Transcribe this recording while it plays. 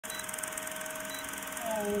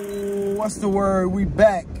Oh, what's the word? We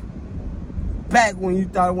back. Back when you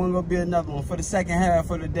thought it wasn't gonna be another one for the second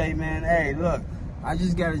half of the day, man. Hey, look, I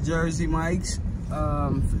just got a Jersey Mike's.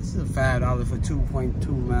 This is $5 for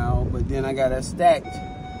 2.2 miles, but then I got a stacked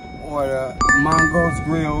order, Mongo's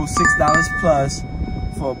Grill, $6 plus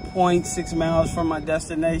for 0.6 miles from my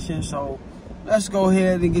destination. So let's go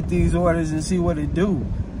ahead and get these orders and see what it do.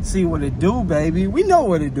 See what it do, baby. We know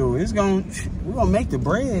what it do. We're gonna make the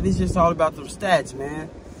bread. It's just all about them stats, man.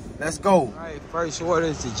 Let's go. All right, first order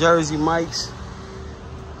is the Jersey Mike's.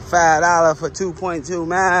 $5 for 2.2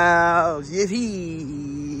 miles.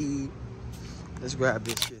 Yippee. Let's grab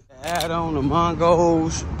this shit. Add on the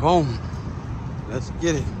Mongos. Boom. Let's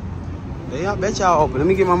get it. I bet y'all open. Let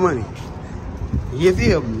me get my money. You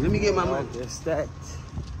feel me? Let me get my money. Just stacked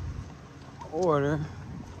order.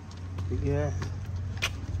 Yeah.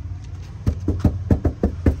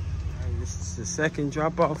 This is the second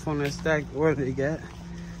drop off on that stacked order they got.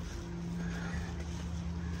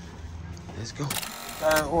 Let's go.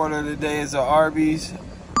 Third order of the day is a Arby's,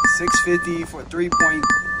 $6.50 for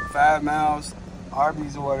 3.5 miles.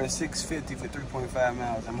 Arby's order, $6.50 for 3.5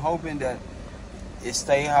 miles. I'm hoping that it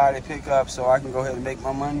stay high to pick up so I can go ahead and make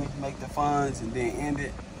my money, make the funds, and then end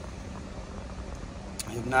it.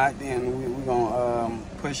 If not, then we're gonna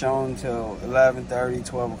push on till 11:30,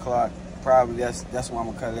 12 o'clock. Probably that's when I'm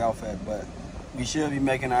gonna cut it off at, but we should be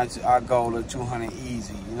making our goal of 200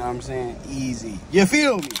 easy. You know what I'm saying? Easy. You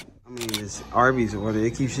feel me? I mean, it's Arby's order.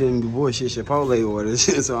 It keeps sending me bullshit Chipotle orders,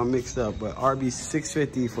 so I'm mixed up. But Arby's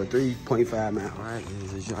 $6.50 for 3.5 miles. All right,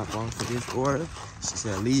 here's a drop off for this order. She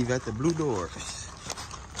said leave at the blue doors.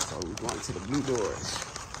 So we're going to the blue doors.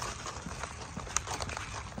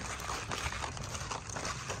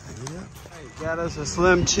 Yep. Right, got us a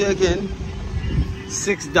slim chicken.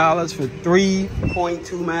 $6 for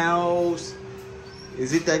 3.2 miles.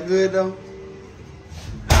 Is it that good though?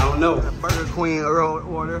 I don't know. Burger Queen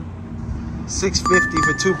order. $6.50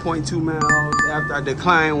 for 2.2 miles. After I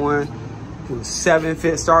declined one, it was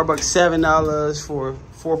Starbucks $7 for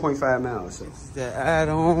 4.5 miles. So the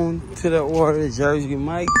add-on to the order, Jersey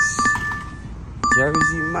Mike's.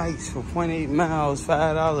 Jersey Mike's for 0.8 miles,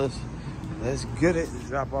 $5. Let's get it.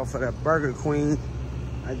 Drop off of that Burger Queen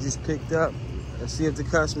I just picked up. Let's see if the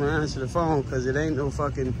customer answer the phone, because it ain't no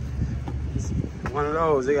fucking one of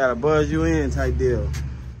those. They gotta buzz you in type deal.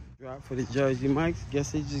 Drop for the Jersey Mike's.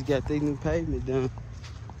 Guess they just got their new pavement done.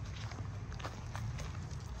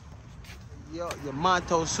 Yo,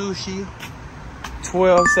 Yamato Sushi,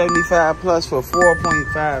 $12.75 plus for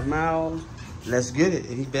 4.5 miles. Let's get it.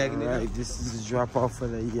 He bagging it. All right, this is a drop off for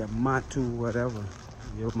the Yamato whatever.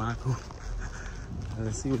 Yamato.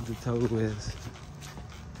 Let's see what the total is.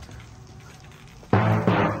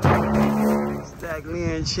 Stack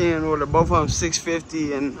Lee and Chin order, both of them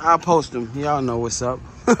 $6.50, and I'll post them. Y'all know what's up.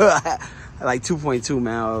 Like 2.2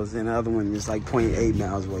 miles, and the other one is like 0.8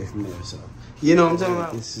 miles away from there. So, you know what I'm talking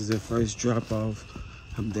about? This is the first drop off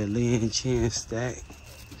of the Lee and Chin stack.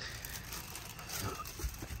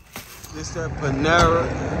 This is the Panera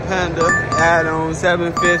Panda add-on,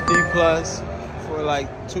 $7.50 plus for like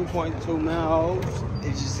 2.2 miles.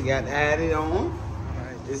 It just got added on.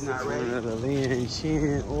 It's not ready. The Lee and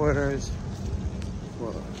Chin orders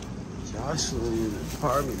for Jocelyn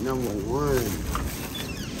apartment number 1.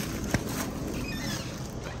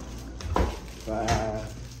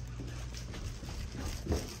 5.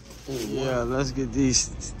 Yeah, let's get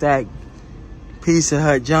these stacked Pizza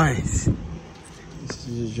Hut joints. This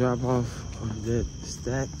is a drop off of that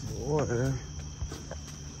stacked order.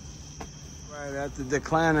 Right after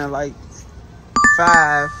declining like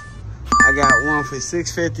 5. I got one for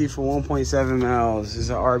 $6.50 for 1.7 miles. It's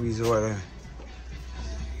an Arby's order.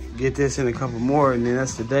 Get this in a couple more, and then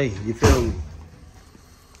that's the day. You feel me?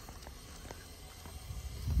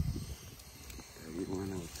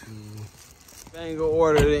 3102. Bango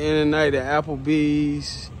order the end of the night at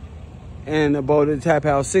Applebee's and the Boulder Tap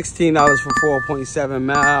House. $16 for 4.7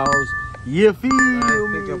 miles. You feel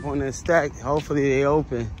me? Pick up on that stack. Hopefully they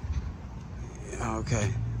open.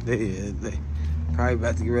 Okay. They probably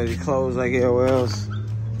about to get ready to close like everywhere else.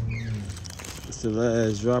 It's the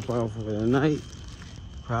last drop off of the night.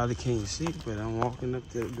 Probably can't see, but I'm walking up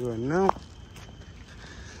to the door now.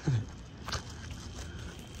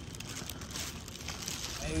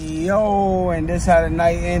 Hey, yo, and this how the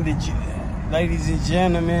night ended, ladies and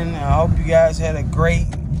gentlemen. I hope you guys had a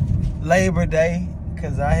great Labor Day,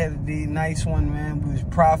 because I had a nice one, man. It was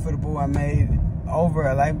profitable. I made over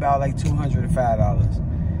about like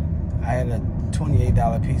 $205. I had a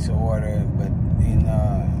 $28 pizza order, but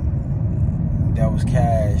that was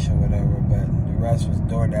cash or whatever, but the rest was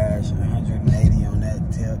Doordash, 180 on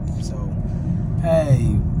that tip. So,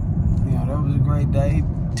 hey, great day.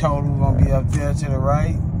 Total gonna be up there to the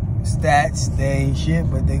right. Stats, they ain't shit,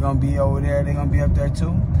 but they gonna be over there. They gonna be up there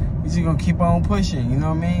too. We just gonna keep on pushing, you know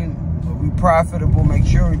what I mean? But we profitable. Make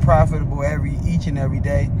sure we profitable each and every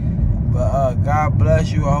day. But God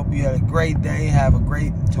bless you. I hope you had a great day. Have a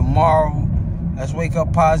great tomorrow. Let's wake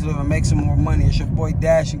up positive and make some more money. It's your boy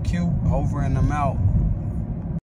Dashinq, over and I'm out.